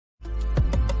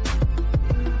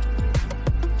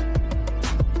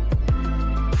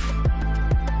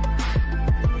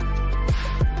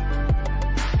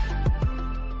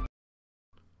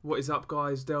What is up,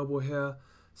 guys? Delboy here.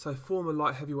 So former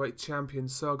light heavyweight champion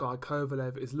Sergey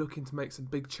Kovalev is looking to make some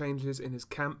big changes in his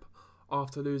camp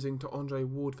after losing to Andre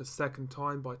Ward for second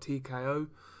time by TKO.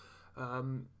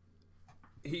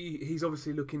 He's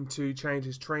obviously looking to change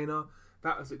his trainer.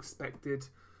 That was expected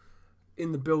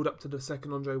in the build-up to the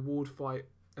second Andre Ward fight.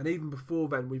 And even before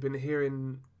then, we've been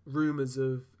hearing rumours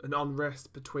of an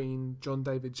unrest between John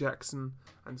David Jackson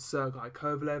and Sergey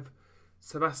Kovalev.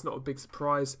 So that's not a big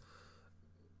surprise.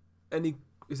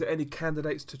 Is there any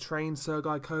candidates to train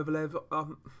Sergey Kovalev?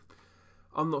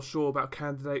 I'm not sure about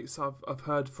candidates. I've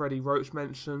heard Freddie Roach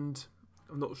mentioned.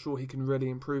 I'm not sure he can really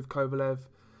improve Kovalev.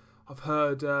 I've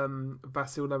heard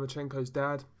Vasyl Lomachenko's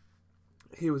dad.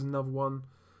 He was another one.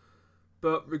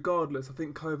 But regardless, I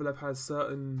think Kovalev has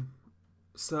certain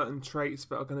traits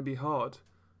that are going to be hard.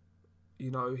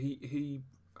 You know,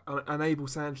 and Abel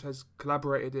Sanchez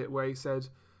collaborated it where he said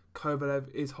Kovalev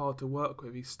is hard to work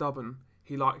with. He's stubborn.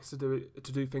 He likes to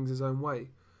do things his own way,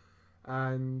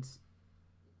 and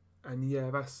yeah,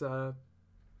 that's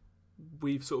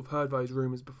we've sort of heard those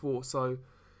rumours before. So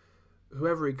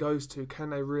whoever he goes to,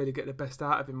 can they really get the best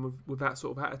out of him with that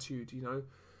sort of attitude? You know,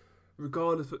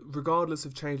 regardless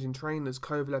of changing trainers,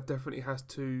 Kovalev definitely has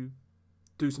to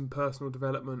do some personal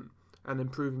development and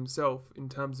improve himself in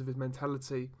terms of his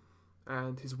mentality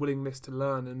and his willingness to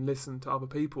learn and listen to other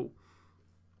people.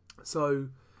 So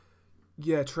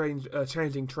yeah,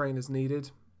 changing trainers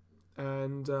needed,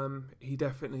 and he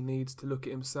definitely needs to look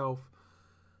at himself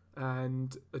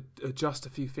and adjust a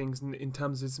few things in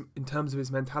terms of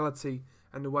his mentality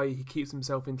and the way he keeps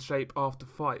himself in shape after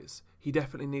fights. He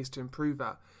definitely needs to improve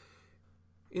that.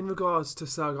 In regards to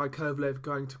Sergey Kovalev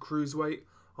going to Cruiserweight,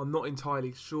 I'm not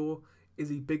entirely sure. Is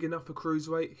he big enough for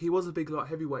Cruiserweight? He was a big light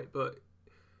heavyweight, but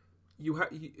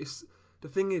the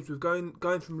thing is, with going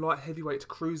from light heavyweight to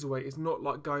cruiserweight, it's not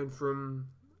like going from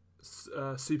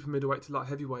super middleweight to light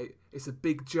heavyweight. It's a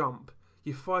big jump.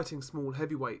 You're fighting small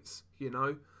heavyweights, you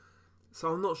know. So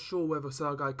I'm not sure whether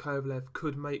Sergey Kovalev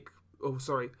could I'm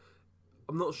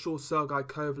not sure Sergey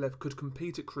Kovalev could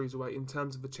compete at cruiserweight in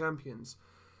terms of the champions.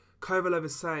 Kovalev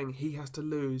is saying he has to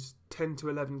lose 10 to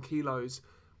 11 kilos,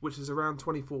 which is around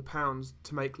 24 pounds,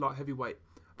 to make light heavyweight.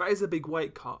 That is a big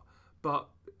weight cut, but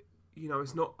you know,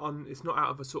 it's not out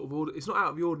of a sort of order. It's not out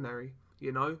of the ordinary,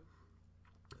 you know.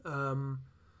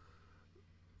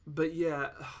 But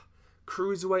yeah,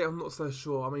 cruiserweight, I'm not so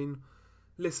sure. I mean,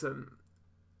 listen,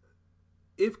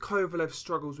 if Kovalev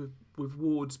struggles with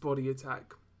Ward's body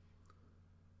attack,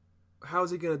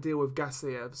 how's he going to deal with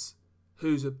Gassayev's,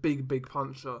 who's a big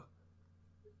puncher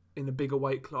in a bigger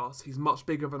weight class? He's much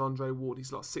bigger than Andre Ward.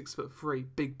 He's like 6'3",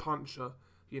 big puncher.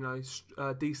 You know,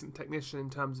 decent technician in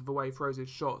terms of the way he throws his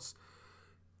shots.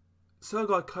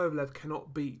 Sergey Kovalev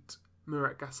cannot beat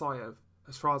Murat Gasayev,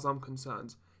 as far as I'm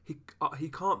concerned. He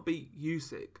can't beat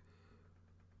Usyk.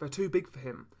 They're too big for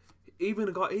him. Even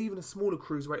a smaller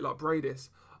cruiserweight like Bradis.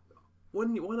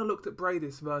 When I looked at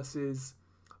Bradis versus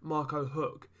Marco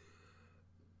Huck,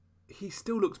 he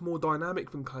still looks more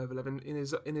dynamic than Kovalev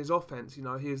in his offense. You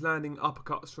know, he was landing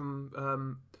uppercuts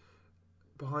from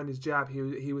behind his jab.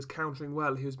 He was countering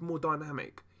well. He was more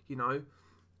dynamic, you know.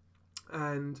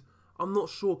 And I'm not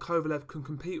sure Kovalev can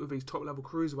compete with these top level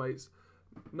cruiserweights.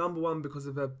 Number one, because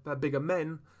of their bigger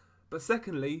men, but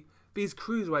secondly, these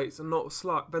cruiserweights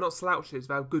are they're not slouches.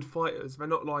 They're good fighters. They're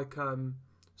not like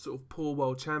sort of poor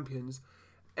world champions.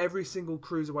 Every single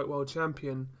cruiserweight world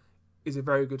champion is a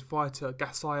very good fighter.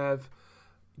 Gasayev,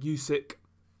 Usyk,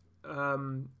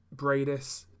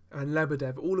 Bradis, and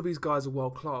Lebedev. All of these guys are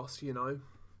world class, you know.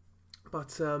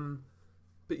 But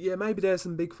yeah, maybe there's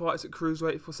some big fights at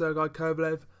cruiserweight for Sergey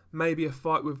Kovalev. Maybe a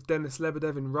fight with Denis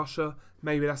Lebedev in Russia.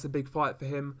 Maybe that's a big fight for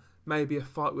him. Maybe a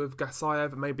fight with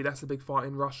Gasayev. Maybe that's a big fight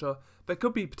in Russia. There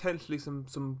could be potentially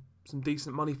some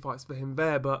decent money fights for him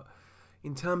there. But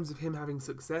in terms of him having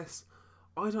success,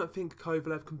 I don't think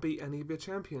Kovalev can beat any of your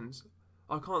champions.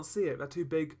 I can't see it. They're too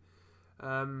big.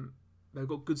 They've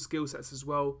got good skill sets as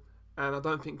well. And I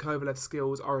don't think Kovalev's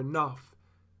skills are enough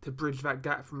to bridge that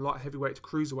gap from light heavyweight to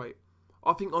cruiserweight.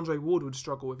 I think Andre Ward would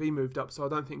struggle if he moved up, so I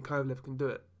don't think Kovalev can do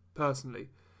it, personally.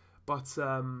 But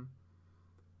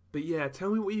yeah, tell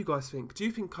me what you guys think. Do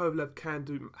you think Kovalev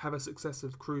can have a success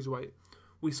of cruiserweight?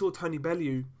 We saw Tony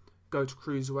Bellew go to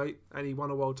cruiserweight and he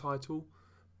won a world title,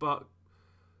 but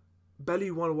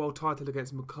Bellew won a world title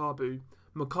against Makabu.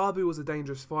 Makabu was a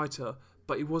dangerous fighter,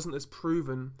 but he wasn't as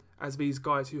proven as these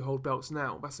guys who hold belts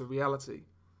now. That's a reality.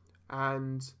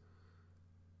 And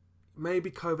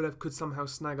maybe Kovalev could somehow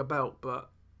snag a belt,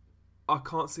 but I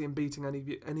can't see him beating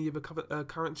any of the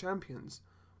current champions.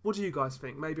 What do you guys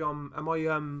think? Maybe am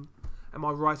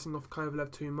I writing off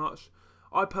Kovalev too much?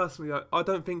 I personally, I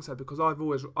don't think so, because I've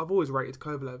always rated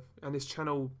Kovalev, and his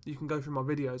channel, you can go through my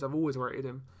videos, I've always rated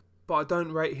him, but I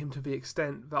don't rate him to the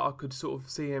extent that I could sort of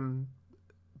see him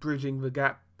bridging the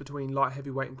gap between light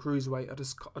heavyweight and cruiserweight.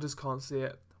 I just can't see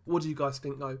it. What do you guys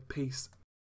think though? Peace.